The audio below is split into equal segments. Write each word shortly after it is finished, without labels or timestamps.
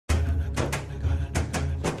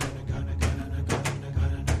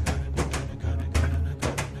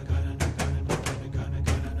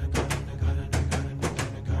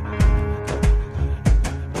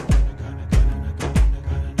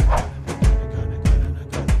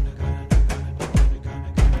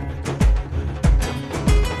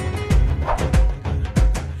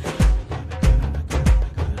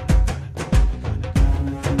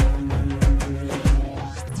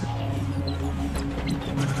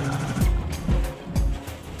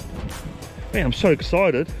Man, I'm so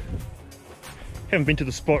excited. Haven't been to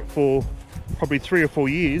the spot for probably 3 or 4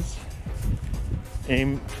 years,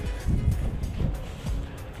 and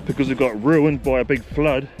because it got ruined by a big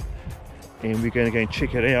flood, and we're going to go and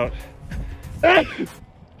check it out.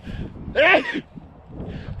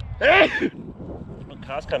 Look,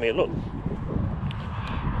 cars come here, look.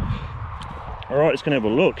 Alright, let's go and have a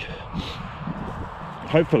look.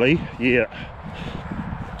 Hopefully, yeah,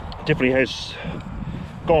 definitely has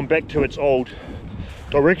gone back to its old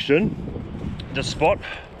direction, this spot.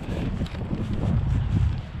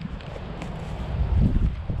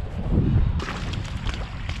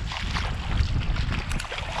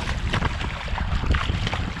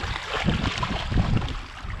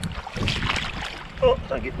 Oh,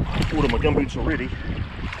 don't get water in my gumboots already.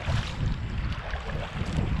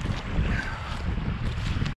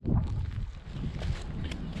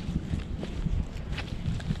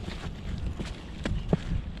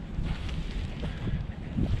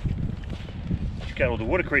 Got all the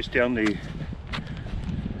watercress down there,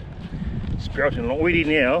 sprouting already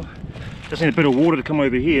now. Just need a bit of water to come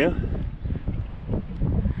over here,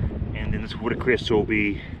 and then this watercress will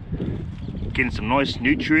be getting some nice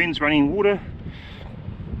nutrients, running water.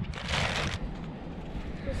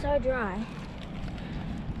 It's so dry.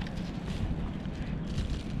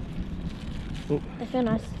 Oh, They feel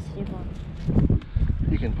nice to step on.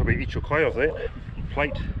 you can probably eat your kai off that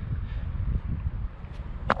plate.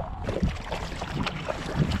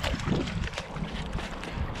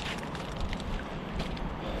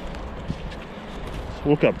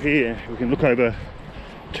 Look up here, we can look over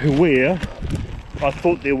to where I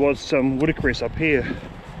thought there was some watercress up here.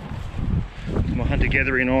 My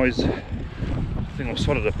hunter-gathering eyes, I think I've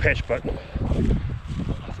spotted a patch, but it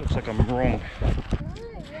looks like I'm wrong.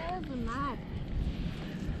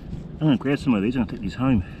 I'm going to grab some of these and take these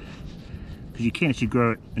home, because you can actually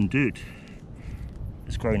grow it in dirt.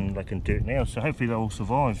 It's growing like in dirt now, so hopefully they'll all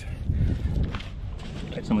survive.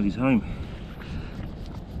 Take some of these home.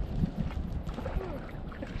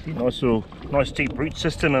 See, nice deep root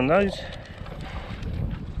system in those.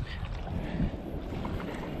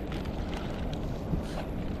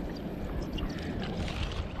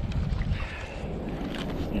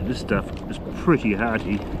 Yeah, this stuff is pretty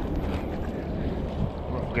hardy.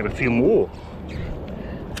 I'll get a few more.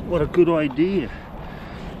 What a good idea.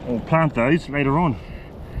 I'll plant those later on.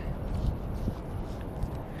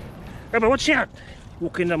 Hey, but watch out!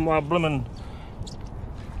 Walk into my bloomin'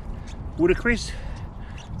 watercress.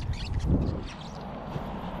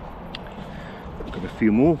 Got a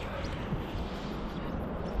few more.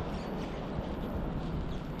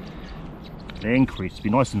 Land cress, be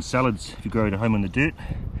nice in salads if you grow it at home in the dirt.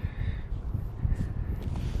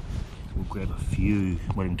 We'll grab a few,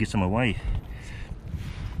 wait and get some away.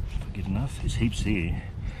 If I get enough, there's heaps there.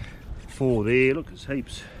 4 there, look, there's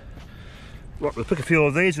heaps. Right, we'll pick a few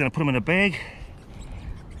of these, we're going to put them in a bag,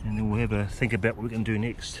 and then we'll have a think about what we're going to do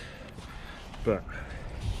next. But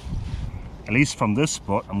at least from this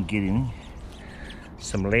spot, I'm getting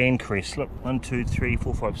some land cress. Look, 1, 2, 3,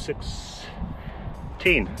 4, 5, 6,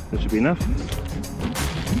 10. That should be enough.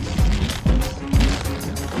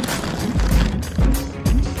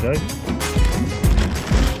 Okay.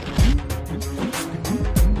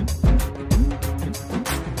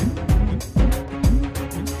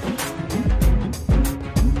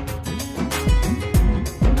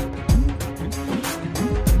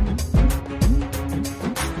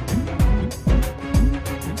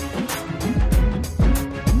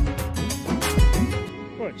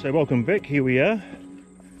 So welcome back, here we are,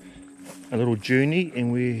 a little journey,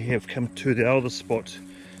 and we have come to the other spot,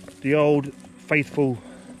 the old faithful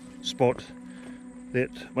spot that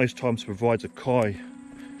most times provides a kai,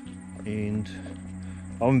 and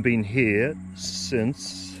I haven't been here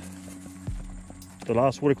since the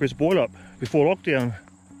last watercress boil up before lockdown.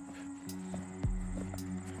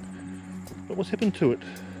 But what's happened to it?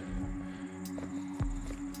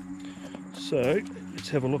 So let's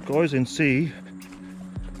have a look, guys, and see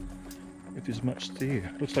if there's much there.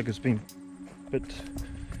 Looks like it's been a bit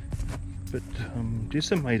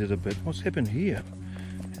decimated a bit. What's happened here?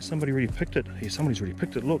 Has somebody really picked it? Here, somebody's really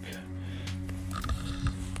picked it, look.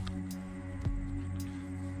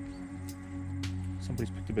 Somebody's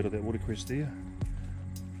picked a bit of that watercress there.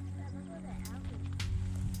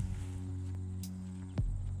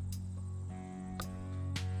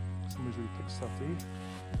 Somebody's really picked stuff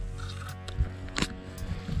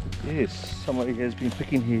there. Yes, somebody has been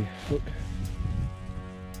picking here. Look.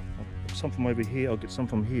 I'll put some from over here, I'll get some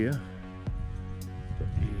from here. But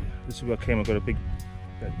yeah, this is where I came. I got about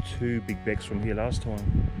 2 big bags from here last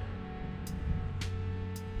time.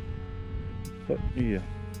 But yeah.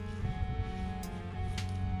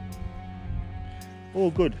 All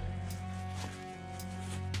good.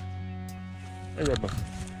 Hey, rubber.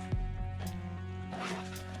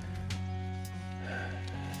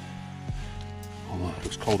 Oh, it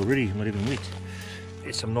looks cold already, not even wet.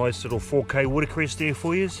 There's some nice little 4K watercress there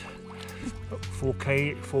for you.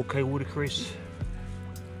 4K watercress.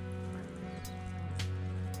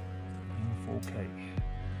 4K.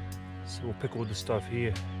 So we'll pick all the stuff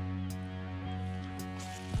here.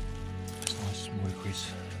 It's nice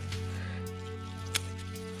watercress.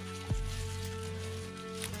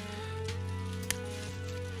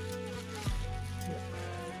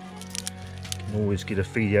 Can always get a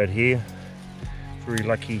feed out here. Very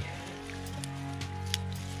lucky.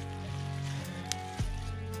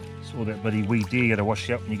 All that bloody weed there, you gotta wash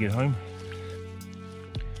it up when you get home.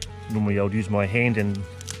 Normally I'll use my hand and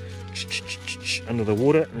under the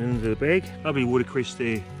water and into the bag. Lovely watercress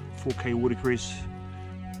there, 4K watercress.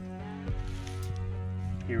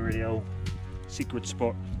 Here at our secret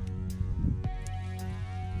spot.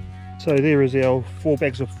 So there is our 4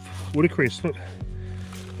 bags of watercress. Look,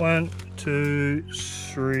 1, 2,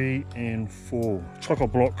 3 and 4.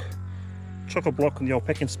 Chocolate block in the old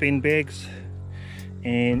pack and spend bags.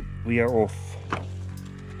 And we are off.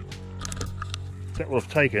 That will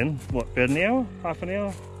have taken, what, about an hour? Half an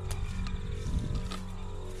hour?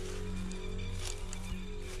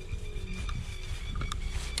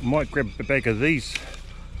 Might grab a bag of these.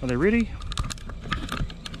 Are they ready?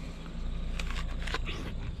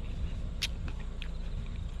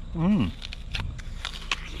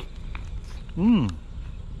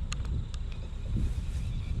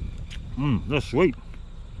 That's sweet.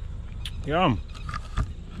 Yum.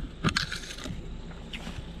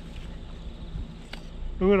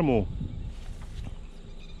 Look at them all.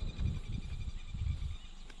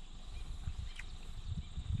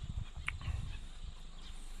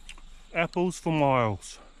 Apples for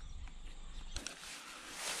miles.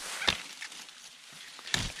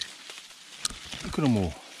 Look at them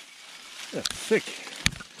all. They're thick.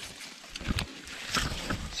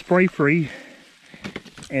 Spray free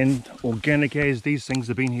and organic as these things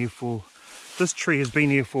have been here for. This tree has been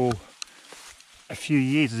here for a few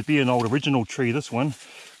years. It's been an old original tree, this one.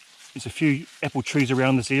 There's a few apple trees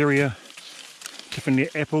around this area,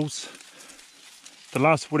 different apples. The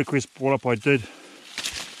last watercress brought up I did,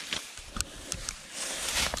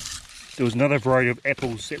 there was another variety of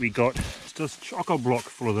apples that we got. It's just chocolate block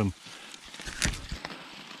full of them.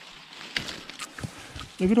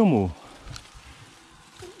 Look at them all.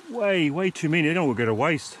 Way too many. They don't all go to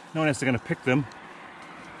waste. No one else is going to pick them.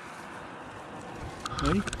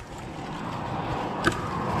 Ready?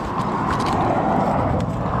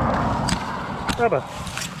 Rubber.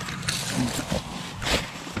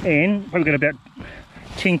 And probably got about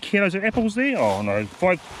 10 kilos of apples there. Oh no,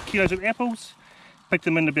 5 kilos of apples. Picked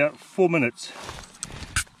them in about 4 minutes.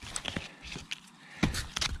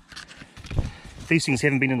 These things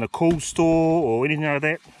haven't been in the cool store or anything like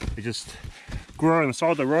that. They just grow on the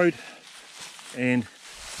side of the road. And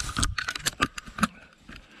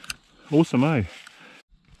awesome, eh?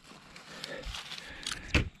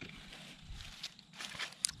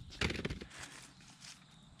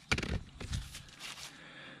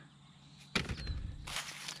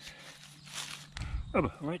 Oh,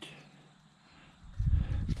 right.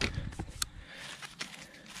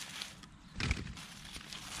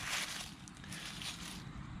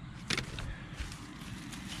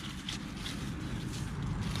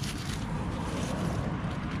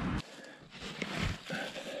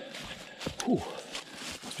 Ooh,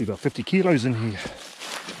 must be about 50 kilos in here.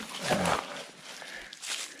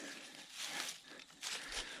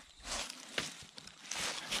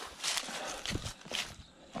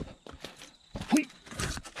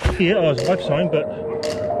 Yeah, oh, it's a life sign, but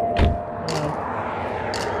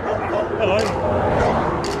hello.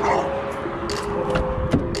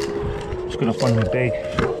 Just gonna find my bag,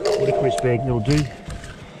 watercress bag.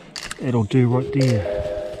 That'll do right there.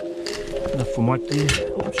 Enough for Mike there.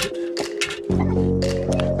 Oh shit.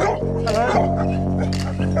 Hello.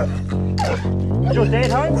 Is your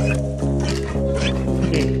dad home?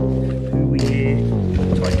 Yeah. Who we here?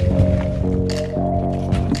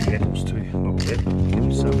 Take the apples too. Not bad. Give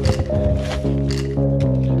him some.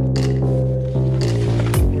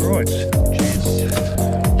 Right. Cheers.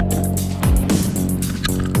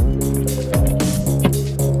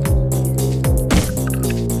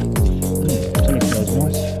 Something smells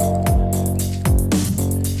nice.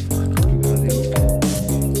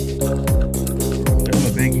 Got my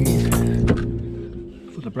baggie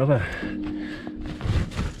for the brother.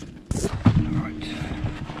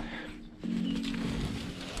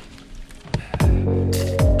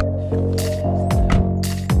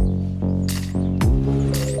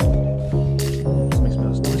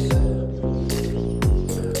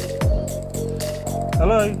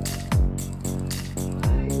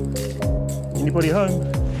 Anybody home?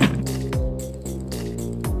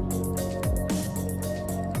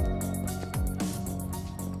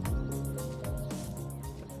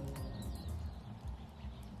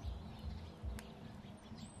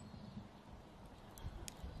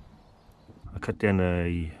 I cut down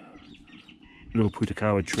a little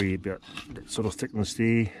pohotukawa tree about that sort of thickness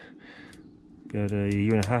there about a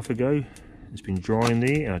year and a half ago. It's been drying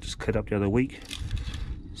there and I just cut up the other week.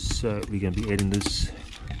 So we're going to be adding this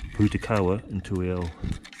pohotukawa into our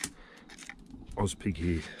Ozpig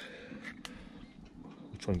here.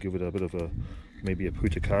 We'll try and give it a bit of a, maybe a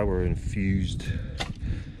pohotukawa infused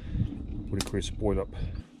Watercress boil up.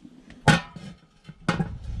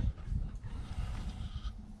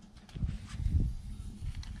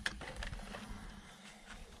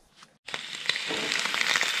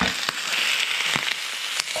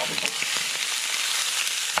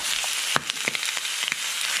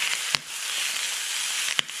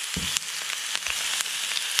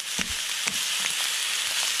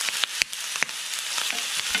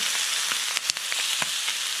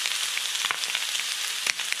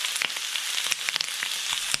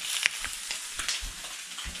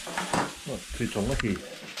 Too lucky.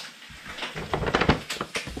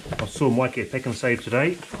 I saw Mike at Pack and Save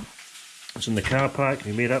today. I was in the car park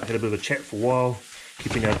and we met up, had a bit of a chat for a while,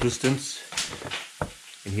 keeping our distance.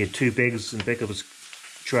 And he had 2 bags in the back of his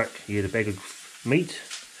truck. He had a bag of meat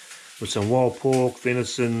with some wild pork,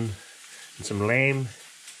 venison and some lamb,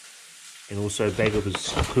 and also a bag of his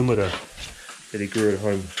kumara that he grew at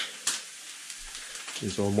home.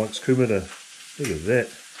 There's all Mike's kumara. Look at that.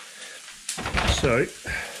 So,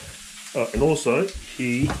 and also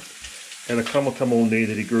he had a kamakama on there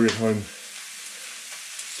that he grew at home.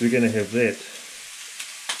 So we're going to have that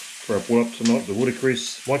for our boil up tonight, the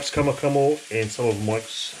watercress, Mike's kamakama and some of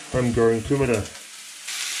Mike's homegrown kumara.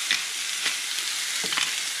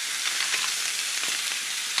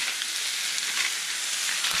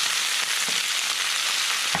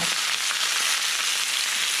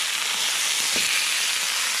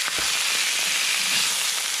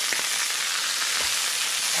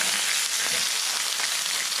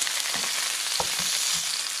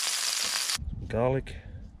 Garlic,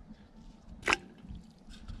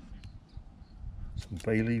 some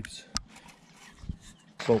bay leaves,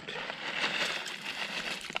 salt.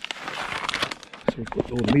 So we've got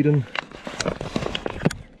all the meat in.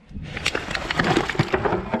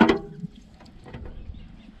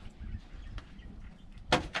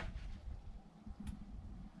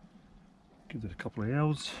 Give it a couple of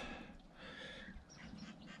hours.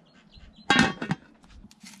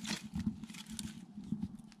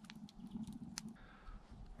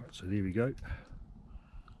 So there we go.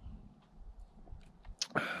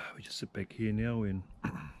 We just sit back here now and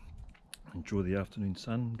enjoy the afternoon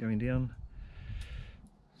sun going down.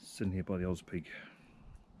 Sitting here by the Ozpig,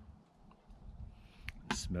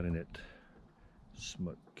 smelling that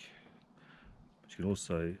smoke. But you can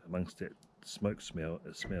also, amongst that smoke smell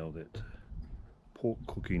that pork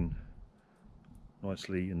cooking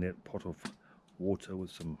nicely in that pot of water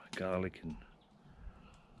with some garlic and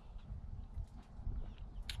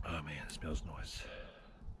oh man, it smells nice.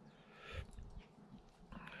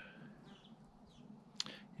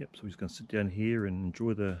 Yep, so we're just going to sit down here and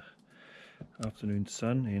enjoy the afternoon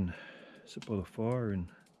sun and sit by the fire and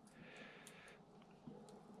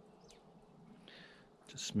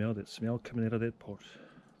just smell that smell coming out of that pot.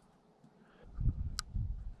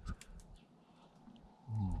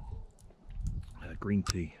 Green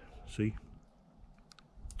tea, see?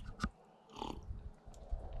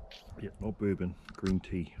 Yep, not bourbon, green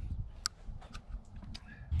tea.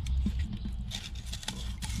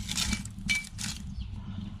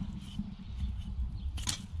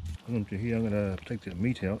 I'm going to take the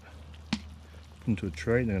meat out, put into a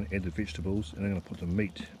tray, and I'm going to add the vegetables, and I'm going to put the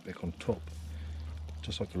meat back on top,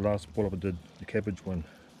 just like the last boil up I did, the cabbage one.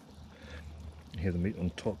 And have the meat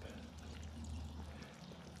on top.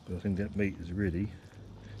 But I think that meat is ready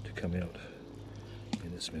to come out,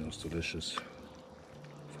 and it smells delicious.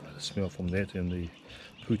 The smell from that and the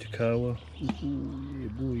pohotukawa. Ooh, yeah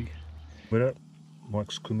boy. Put up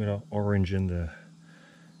Mike's kumara orange and the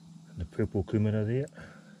purple kumara there.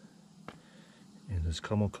 And there's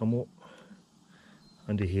kamakama.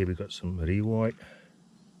 Under here we've got some riwai.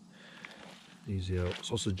 These are our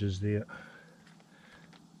sausages there.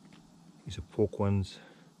 These are pork ones.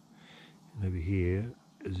 And over here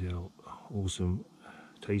is our awesome,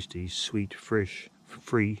 tasty, sweet, fresh,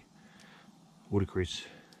 free watercress.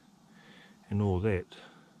 And all that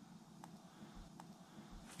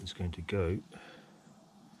is going to go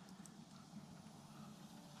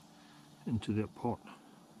into that pot.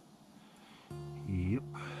 Yep.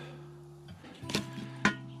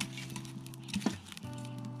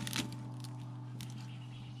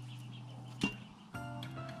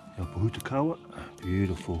 pohotukawa.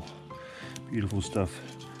 Beautiful, beautiful stuff.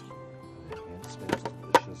 And it smells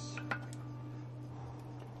delicious.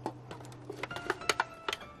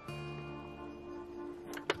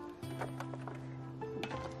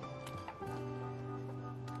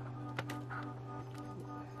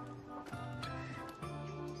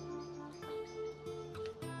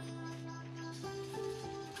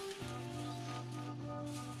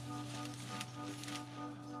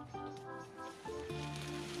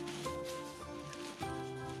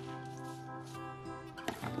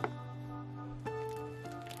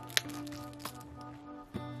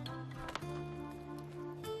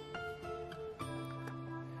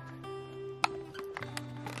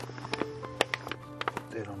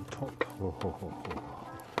 That on top. Oh, oh, oh, oh.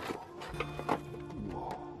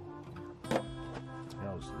 Whoa.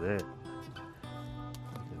 How's that?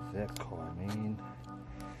 Look at that colour, man.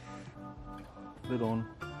 Lid on.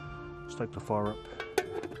 Stoke the fire up.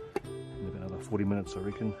 In about another 40 minutes, I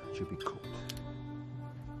reckon. It should be cooked.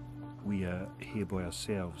 We are here by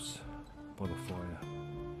ourselves, by the fire.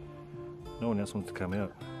 No one else wants to come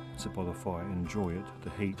out, sit by the fire and enjoy it, the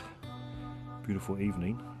heat. Beautiful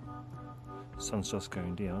evening. Sun's just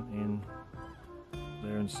going down and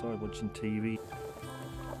they're inside watching TV.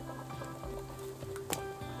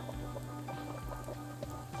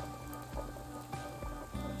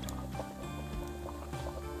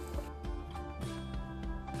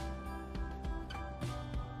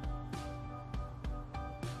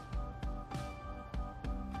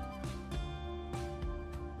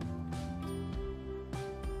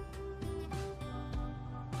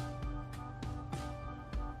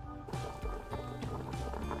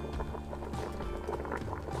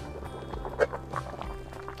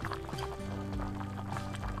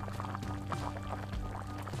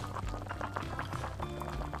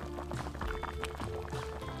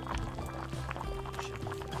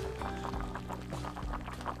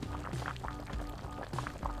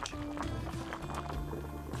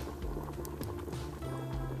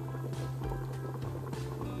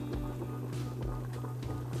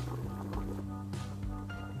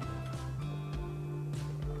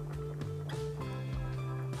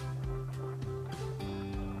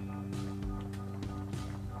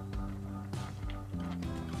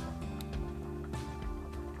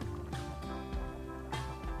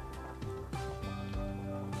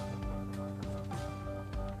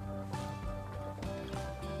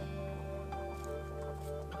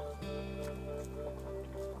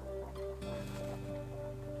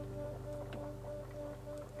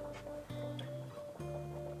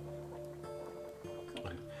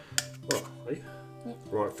 Right, Yep.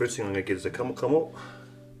 Right, first thing I'm going to get is a kamokamo.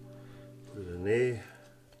 Put it in there.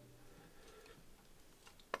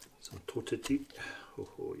 Some totiti.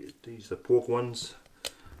 Oh, yeah, these are pork ones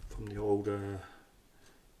from the old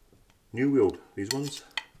New World, these ones.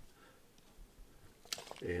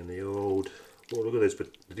 And the old, oh look at this,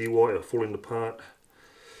 but the D-white are falling apart.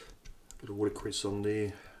 Bit of watercress on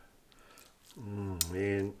there.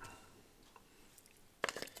 Man.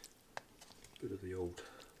 Bit of the old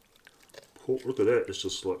pork, look at that, it's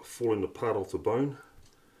just like falling apart off the bone.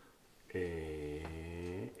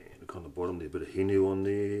 And look on the bottom there, a bit of henu on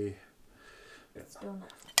there. Still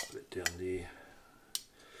not. Put it down there.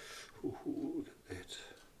 Ooh, look at that.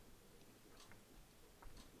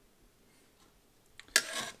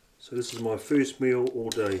 So this is my first meal all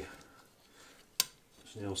day.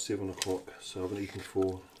 It's now 7 o'clock, so I've been eating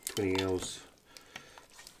for 20 hours.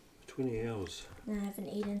 20 hours. No, I haven't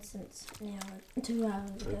eaten since an hour, 2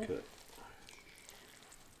 hours ago. Okay.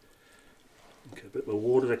 Okay, a bit of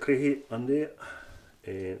water to clear on there.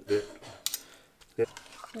 And that. Yeah.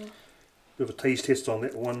 Bit of a taste test on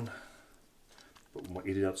that one. But we might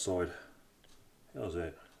eat it outside. How's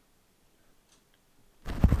that?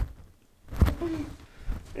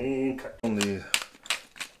 And cut on there.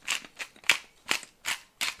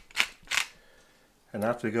 And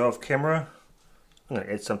after we go off camera, I'm going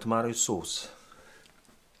to add some tomato sauce.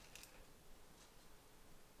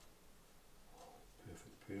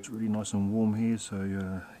 It's really nice and warm here, so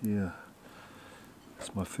yeah,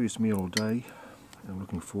 it's my first meal all day. I'm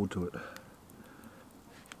looking forward to it.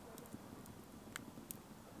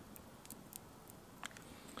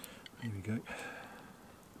 There we go.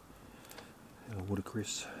 Our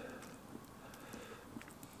watercress.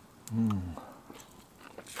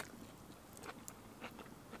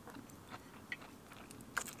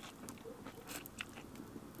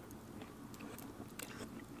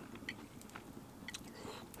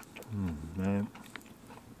 Man,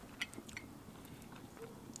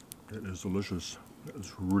 that is delicious. That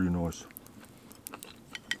is really nice.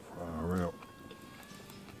 Far out.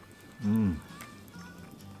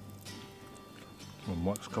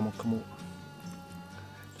 Mike's, come on, come on.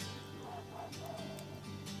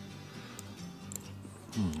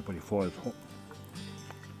 The bloody fire's hot.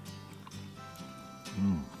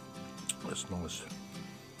 That's nice.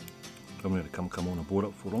 I'm going to come on and board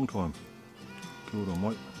up for a long time. Good on,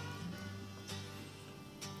 Mike.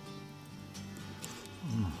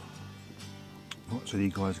 Right, so there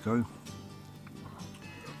you guys go.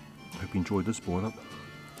 Hope you enjoyed this boil up.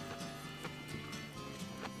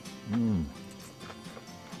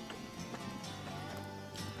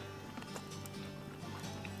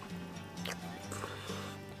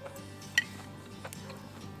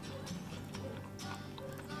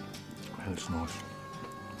 That's nice.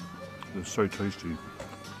 It's so tasty.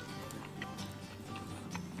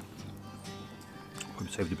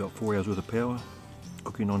 Probably saved about 4 hours worth of power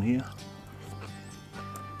cooking on here.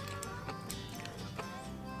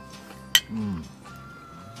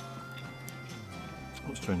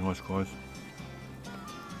 That's so nice, guys.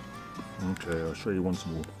 Okay, I'll show you once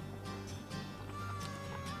more.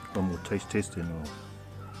 One more taste test and I'll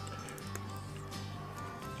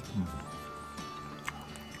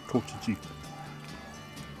talk to you.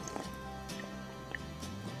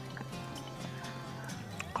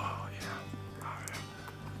 Oh yeah.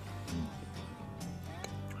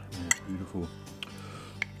 Man, it's beautiful.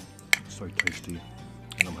 It's so tasty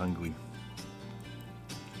and I'm hungry.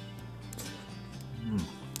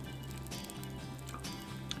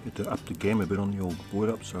 Had to up the game a bit on the old boil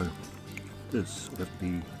up, so this would have to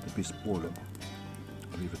be the best boil up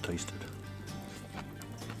I've ever tasted.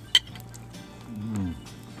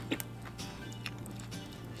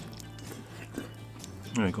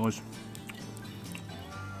 Alright guys,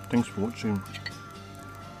 thanks for watching.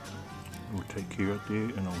 We'll take care out there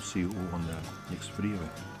and I'll see you all on the next video.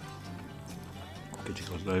 Catch you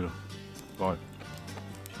guys later. Bye.